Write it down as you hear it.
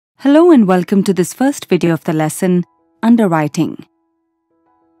Hello and welcome to this first video of the lesson, Underwriting.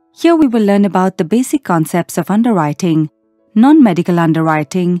 Here we will learn about the basic concepts of underwriting, non-medical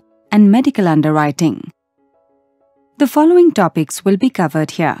underwriting, and medical underwriting. The following topics will be covered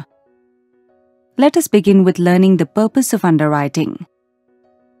here. Let us begin with learning the purpose of underwriting.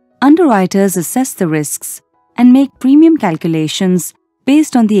 Underwriters assess the risks and make premium calculations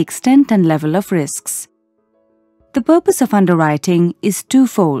based on the extent and level of risks. The purpose of underwriting is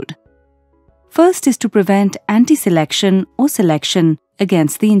twofold. First is to prevent anti-selection or selection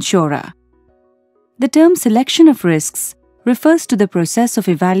against the insurer. The term selection of risks refers to the process of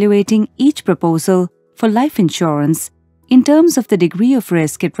evaluating each proposal for life insurance in terms of the degree of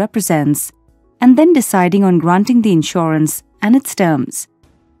risk it represents and then deciding on granting the insurance and its terms.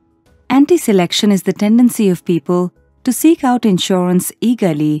 Anti-selection is the tendency of people to seek out insurance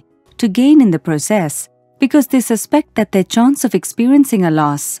eagerly to gain in the process because they suspect that their chance of experiencing a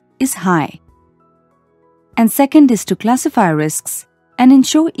loss is high. And second is to classify risks and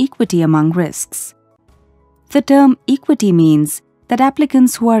ensure equity among risks. The term equity means that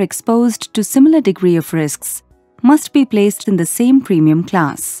applicants who are exposed to similar degree of risks must be placed in the same premium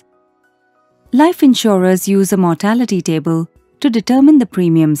class. Life insurers use a mortality table to determine the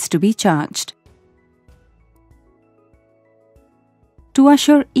premiums to be charged. To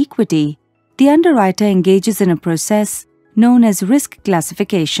assure equity, the underwriter engages in a process known as risk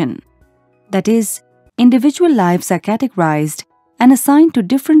classification. That is, individual lives are categorized and assigned to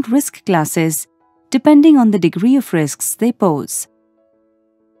different risk classes depending on the degree of risks they pose.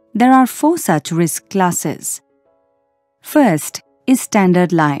 There are 4 such risk classes. First is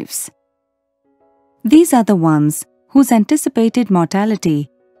standard lives. These are the ones whose anticipated mortality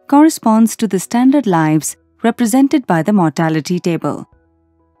corresponds to the standard lives represented by the mortality table.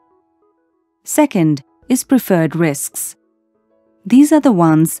 Second is preferred risks. These are the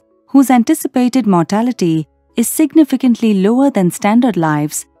ones whose anticipated mortality is significantly lower than standard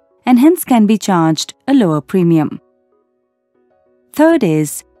lives and hence can be charged a lower premium. Third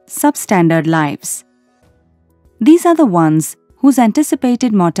is substandard lives. These are the ones whose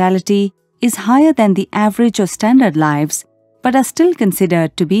anticipated mortality is higher than the average of standard lives but are still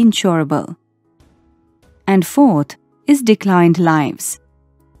considered to be insurable. And fourth is declined lives.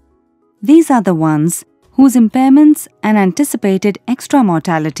 These are the ones whose impairments and anticipated extra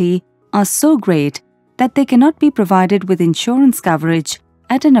mortality are so great that they cannot be provided with insurance coverage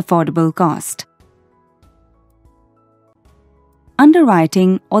at an affordable cost.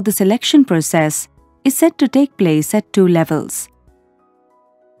 Underwriting or the selection process is said to take place at 2 levels.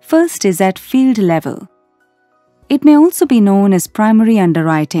 First is at field level. It may also be known as primary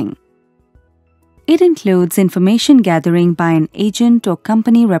underwriting. It includes information gathering by an agent or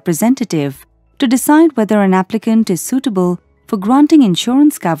company representative to decide whether an applicant is suitable for granting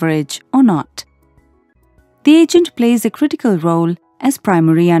insurance coverage or not. The agent plays a critical role as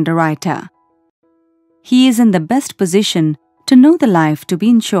primary underwriter. He is in the best position to know the life to be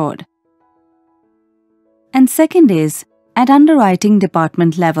insured. And second is at underwriting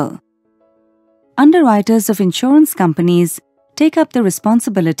department level. Underwriters of insurance companies take up the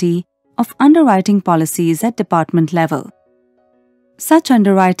responsibility of underwriting policies at department level. Such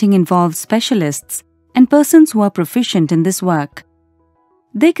underwriting involves specialists and persons who are proficient in this work.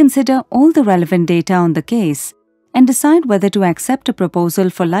 They consider all the relevant data on the case and decide whether to accept a proposal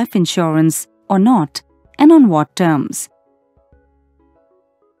for life insurance or not, and on what terms.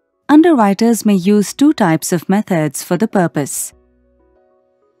 Underwriters may use 2 types of methods for the purpose.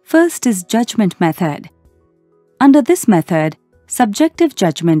 First is judgment method. Under this method, subjective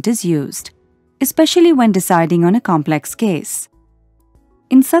judgment is used, especially when deciding on a complex case.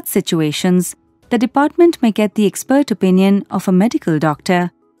 In such situations, the department may get the expert opinion of a medical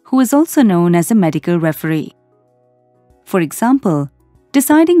doctor who is also known as a medical referee. For example,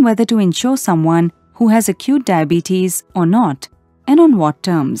 deciding whether to insure someone who has acute diabetes or not, and on what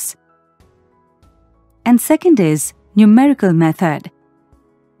terms. And second is numerical method.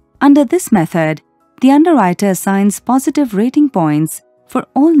 Under this method, the underwriter assigns positive rating points for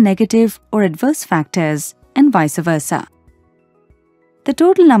all negative or adverse factors and vice versa. The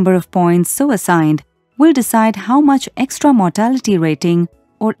total number of points so assigned will decide how much extra mortality rating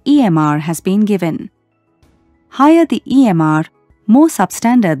or EMR has been given. Higher the EMR, more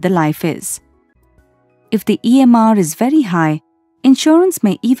substandard the life is. If the EMR is very high, insurance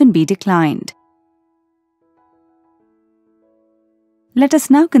may even be declined. Let us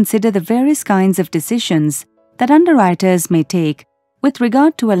now consider the various kinds of decisions that underwriters may take with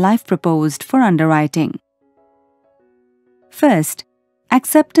regard to a life proposed for underwriting. First,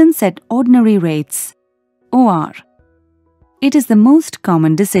 acceptance at ordinary rates, OR. It is the most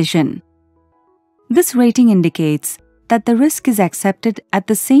common decision. This rating indicates that the risk is accepted at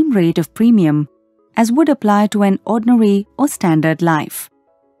the same rate of premium as would apply to an ordinary or standard life.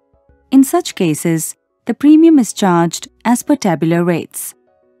 In such cases, the premium is charged as per tabular rates.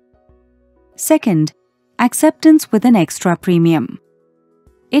 Second, acceptance with an extra premium.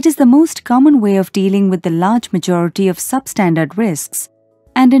 It is the most common way of dealing with the large majority of substandard risks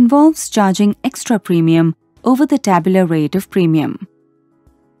and involves charging extra premium over the tabular rate of premium.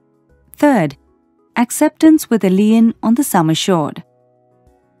 Third, acceptance with a lien on the sum assured.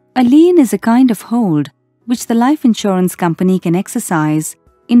 A lien is a kind of hold which the life insurance company can exercise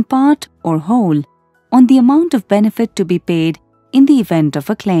in part or whole on the amount of benefit to be paid in the event of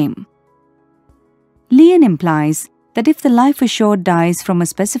a claim. Lien implies that if the life assured dies from a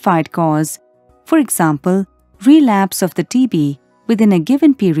specified cause, for example, relapse of the TB within a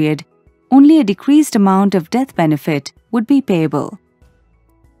given period, only a decreased amount of death benefit would be payable.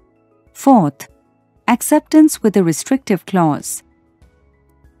 Fourth, acceptance with a restrictive clause.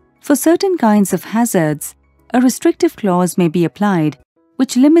 For certain kinds of hazards, a restrictive clause may be applied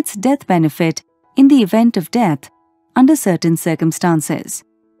which limits death benefit in the event of death under certain circumstances.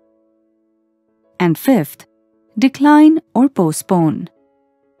 And fifth, decline or postpone.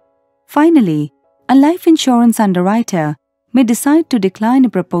 Finally, a life insurance underwriter may decide to decline a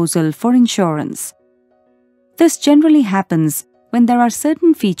proposal for insurance. This generally happens when there are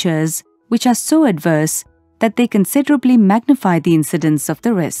certain features which are so adverse that they considerably magnify the incidence of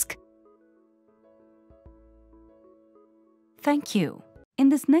the risk. Thank you. In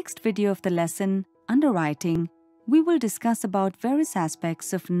this next video of the lesson, Underwriting, we will discuss about various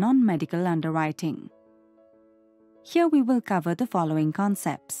aspects of non-medical underwriting. Here we will cover the following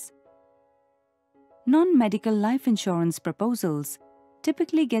concepts. Non-medical life insurance proposals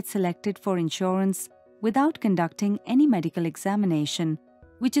typically get selected for insurance without conducting any medical examination,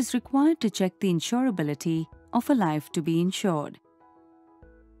 which is required to check the insurability of a life to be insured.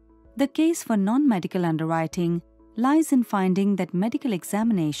 The case for non-medical underwriting lies in finding that medical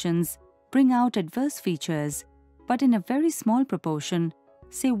examinations bring out adverse features, but in a very small proportion,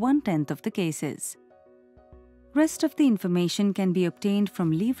 say 1/10 of the cases. Rest of the information can be obtained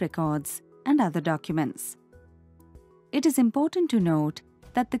from leave records and other documents. It is important to note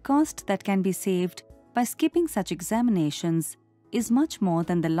that the cost that can be saved by skipping such examinations is much more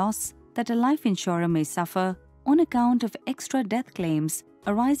than the loss that a life insurer may suffer on account of extra death claims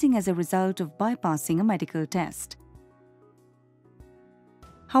arising as a result of bypassing a medical test.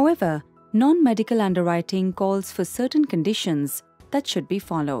 However, non-medical underwriting calls for certain conditions that should be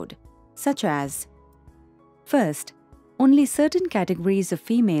followed, such as: first, only certain categories of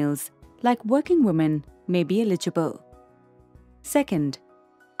females, like working women, may be eligible. Second,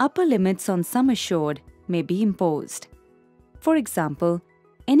 upper limits on sum assured may be imposed. For example,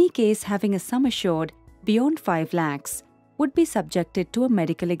 any case having a sum assured beyond 5 lakhs would be subjected to a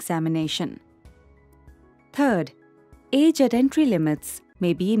medical examination. Third, age at entry limits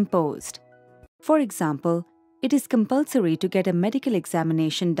may be imposed. For example, it is compulsory to get a medical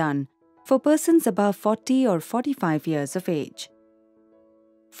examination done for persons above 40 or 45 years of age.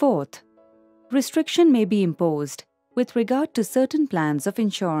 Fourth, restriction may be imposed with regard to certain plans of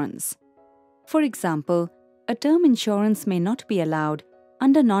insurance. For example, a term insurance may not be allowed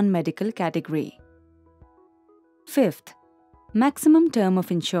under non-medical category. Fifth, maximum term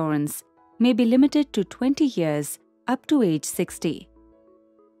of insurance may be limited to 20 years up to age 60.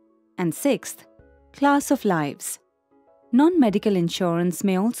 And sixth, class of lives. Non-medical insurance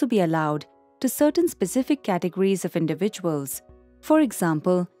may also be allowed to certain specific categories of individuals, for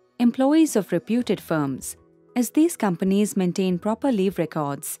example, employees of reputed firms, as these companies maintain proper leave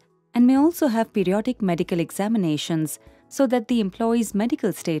records and may also have periodic medical examinations so that the employee's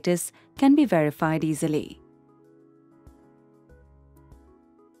medical status can be verified easily.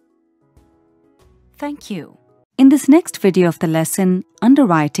 Thank you. In this next video of the lesson,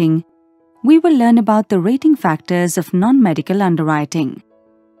 Underwriting, we will learn about the rating factors of non-medical underwriting.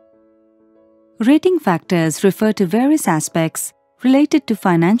 Rating factors refer to various aspects related to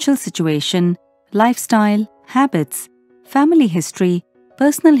financial situation, lifestyle, habits, family history,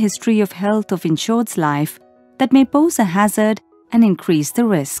 personal history of health of insured's life that may pose a hazard and increase the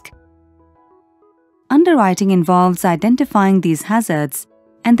risk. Underwriting involves identifying these hazards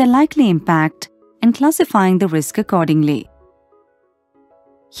and their likely impact and classifying the risk accordingly.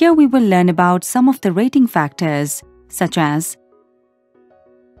 Here we will learn about some of the rating factors, such as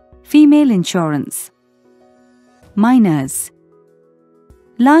female insurance, minors,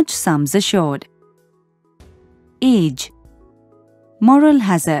 large sums assured, age, moral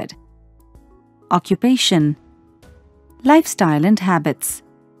hazard, occupation, lifestyle and habits.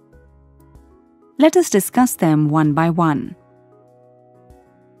 Let us discuss them one by one.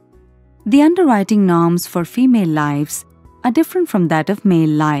 The underwriting norms for female lives are different from that of male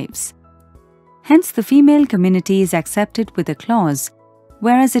lives. Hence, the female community is accepted with a clause,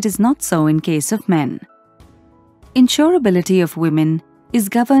 whereas it is not so in case of men. Insurability of women is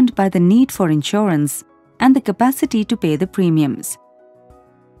governed by the need for insurance and the capacity to pay the premiums.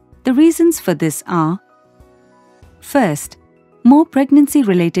 The reasons for this are: first, more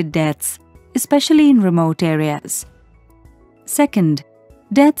pregnancy-related deaths, especially in remote areas. Second,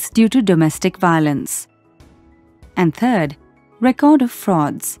 deaths due to domestic violence. And third, record of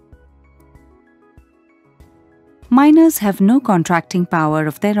frauds. Minors have no contracting power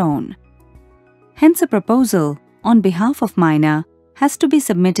of their own. Hence, a proposal on behalf of minor has to be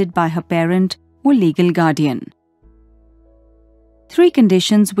submitted by her parent or legal guardian. 3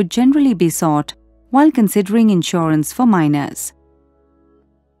 conditions would generally be sought while considering insurance for minors.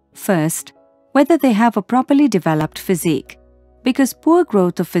 First, whether they have a properly developed physique, because poor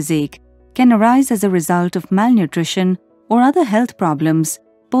growth of physique can arise as a result of malnutrition or other health problems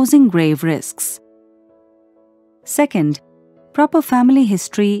posing grave risks. Second, proper family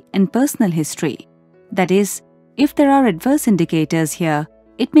history and personal history. That is, if there are adverse indicators here,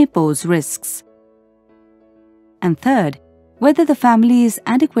 it may pose risks. And third, whether the family is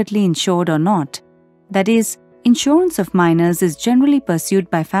adequately insured or not. That is, insurance of minors is generally pursued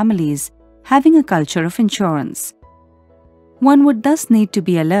by families having a culture of insurance. One would thus need to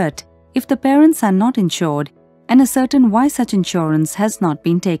be alert if the parents are not insured and ascertain why such insurance has not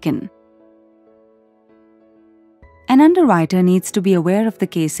been taken. An underwriter needs to be aware of the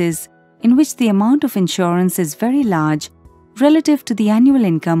cases in which the amount of insurance is very large relative to the annual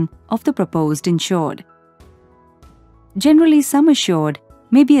income of the proposed insured. Generally, sum assured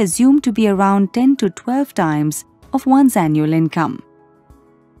may be assumed to be around 10 to 12 times of one's annual income.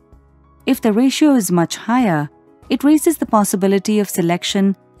 If the ratio is much higher, it raises the possibility of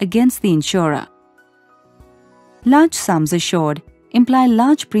selection against the insurer. Large sums assured imply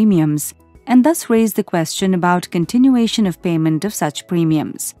large premiums and thus raise the question about continuation of payment of such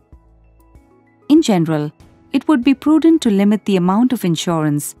premiums. In general, it would be prudent to limit the amount of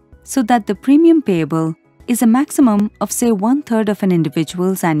insurance so that the premium payable is a maximum of, say, 1/3 of an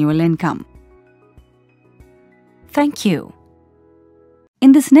individual's annual income. Thank you.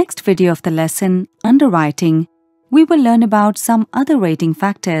 In this next video of the lesson, Underwriting, we will learn about some other rating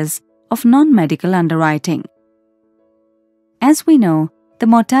factors of non-medical underwriting. As we know, the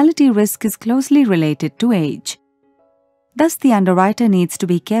mortality risk is closely related to age. Thus, the underwriter needs to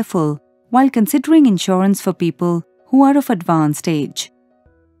be careful while considering insurance for people who are of advanced age.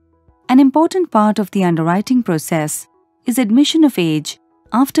 An important part of the underwriting process is admission of age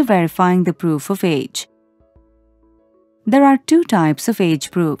after verifying the proof of age. There are 2 types of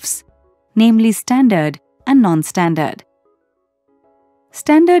age proofs, namely standard and non-standard.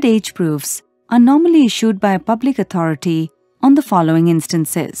 Standard age proofs are normally issued by a public authority on the following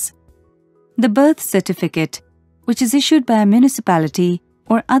instances: the birth certificate, which is issued by a municipality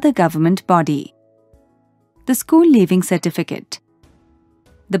or other government body; the school leaving certificate;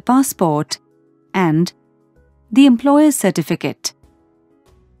 the passport; and the employer's certificate.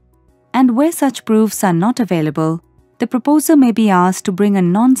 And where such proofs are not available, the proposer may be asked to bring a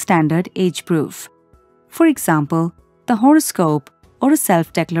non-standard age proof. For example, the horoscope or a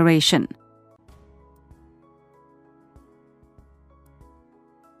self-declaration.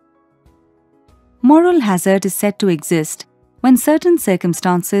 Moral hazard is said to exist when certain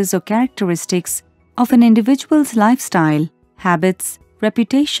circumstances or characteristics of an individual's lifestyle, habits,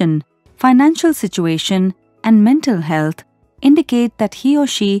 reputation, financial situation, and mental health indicate that he or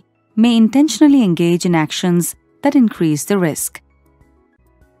she may intentionally engage in actions that increase the risk.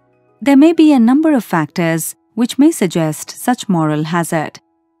 There may be a number of factors which may suggest such moral hazard.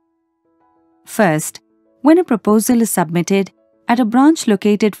 First, when a proposal is submitted at a branch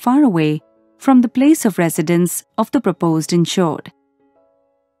located far away from the place of residence of the proposed insured.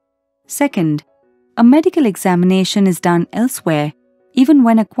 Second, a medical examination is done elsewhere even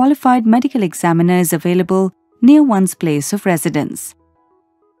when a qualified medical examiner is available near one's place of residence.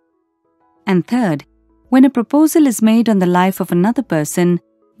 And third, when a proposal is made on the life of another person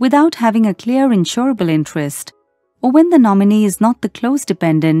without having a clear insurable interest, or when the nominee is not the close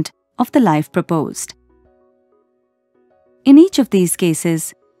dependent of the life proposed. In each of these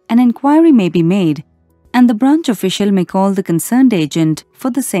cases, an inquiry may be made, and the branch official may call the concerned agent for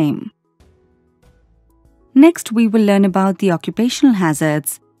the same. Next, we will learn about the occupational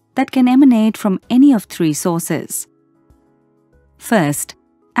hazards that can emanate from any of 3 sources. First,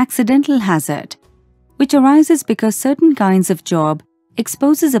 accidental hazard, which arises because certain kinds of job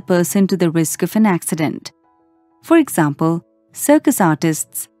exposes a person to the risk of an accident. For example, circus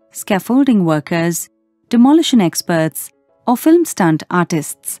artists, scaffolding workers, demolition experts, or film stunt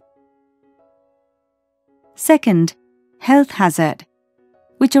artists. Second, health hazard,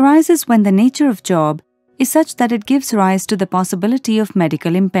 which arises when the nature of job is such that it gives rise to the possibility of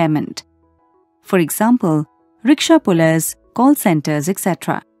medical impairment. For example, rickshaw pullers, call centers,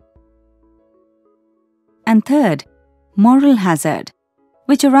 etc. And third, moral hazard,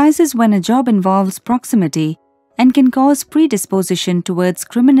 which arises when a job involves proximity and can cause predisposition towards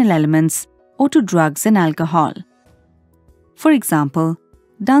criminal elements or to drugs and alcohol. For example,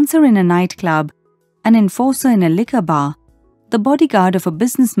 dancer in a nightclub, an enforcer in a liquor bar, the bodyguard of a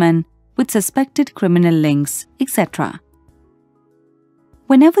businessman with suspected criminal links, etc.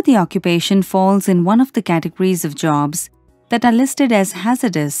 Whenever the occupation falls in one of the categories of jobs that are listed as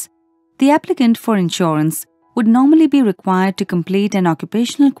hazardous, the applicant for insurance would normally be required to complete an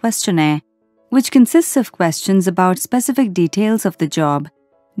occupational questionnaire, which consists of questions about specific details of the job,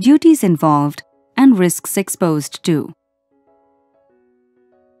 duties involved, and risks exposed to.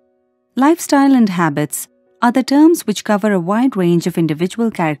 Lifestyle and habits are the terms which cover a wide range of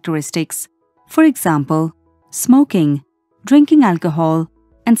individual characteristics, for example, smoking, drinking alcohol,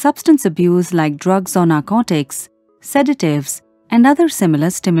 and substance abuse like drugs or narcotics, sedatives, and other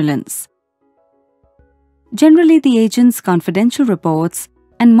similar stimulants. Generally, the agent's confidential reports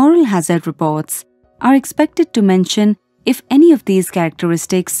and moral hazard reports are expected to mention if any of these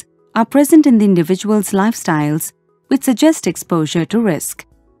characteristics are present in the individual's lifestyles which suggest exposure to risk.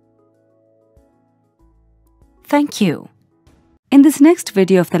 Thank you. In this next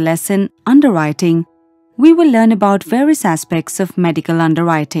video of the lesson, Underwriting, we will learn about various aspects of medical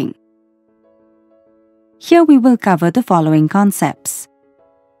underwriting. Here we will cover the following concepts.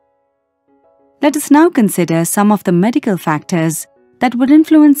 Let us now consider some of the medical factors that would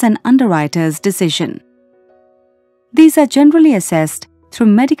influence an underwriter's decision. These are generally assessed through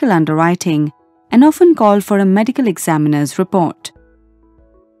medical underwriting and often called for a medical examiner's report.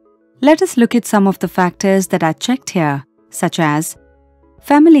 Let us look at some of the factors that are checked here, such as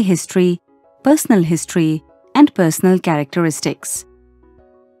family history, personal history, and personal characteristics.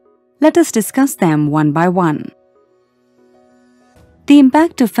 Let us discuss them one by one. The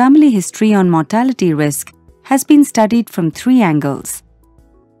impact of family history on mortality risk has been studied from three angles.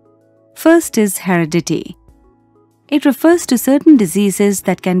 First is heredity. It refers to certain diseases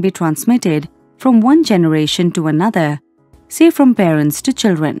that can be transmitted from one generation to another, say from parents to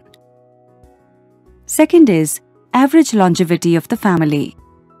children. Second is average longevity of the family.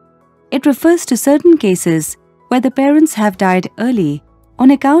 It refers to certain cases where the parents have died early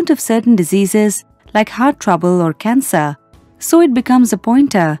on account of certain diseases like heart trouble or cancer, so it becomes a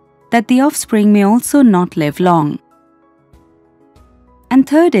pointer that the offspring may also not live long. And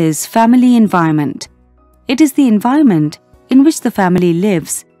third is family environment. It is the environment in which the family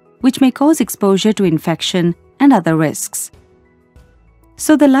lives which may cause exposure to infection and other risks.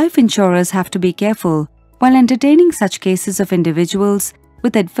 So the life insurers have to be careful while entertaining such cases of individuals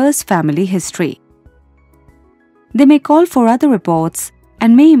with adverse family history. They may call for other reports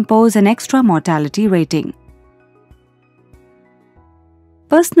and may impose an extra mortality rating.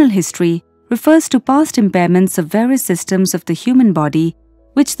 Personal history refers to past impairments of various systems of the human body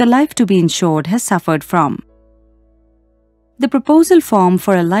which the life to be insured has suffered from. The proposal form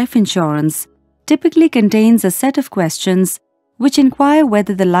for a life insurance typically contains a set of questions which inquire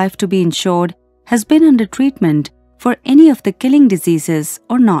whether the life to be insured has been under treatment for any of the killing diseases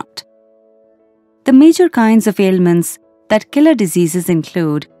or not. The major kinds of ailments that killer diseases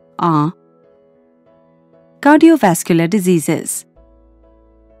include are cardiovascular diseases,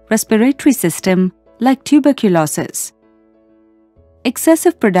 respiratory system like tuberculosis,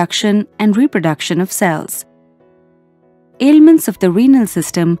 excessive production and reproduction of cells, ailments of the renal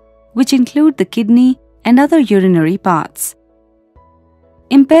system which include the kidney and other urinary parts,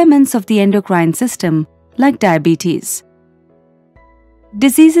 impairments of the endocrine system like diabetes,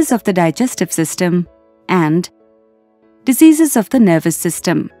 diseases of the digestive system, and diseases of the nervous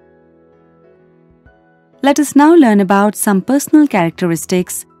system. Let us now learn about some personal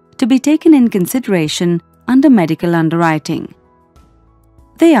characteristics to be taken in consideration under medical underwriting.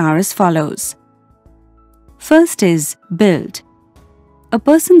 They are as follows. First is build. A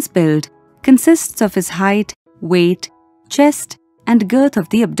person's build consists of his height, weight, chest, and girth of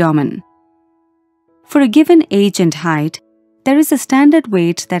the abdomen. For a given age and height, there is a standard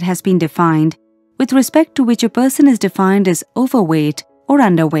weight that has been defined with respect to which a person is defined as overweight or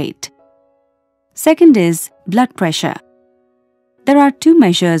underweight. Second is blood pressure. There are two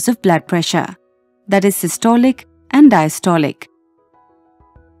measures of blood pressure, that is systolic and diastolic.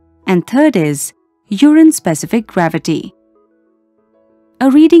 And third is urine-specific gravity. A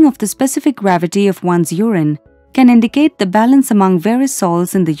reading of the specific gravity of one's urine can indicate the balance among various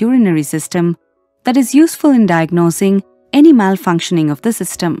salts in the urinary system that is useful in diagnosing any malfunctioning of the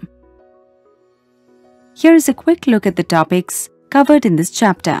system. Here is a quick look at the topics covered in this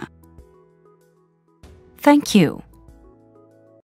chapter. Thank you.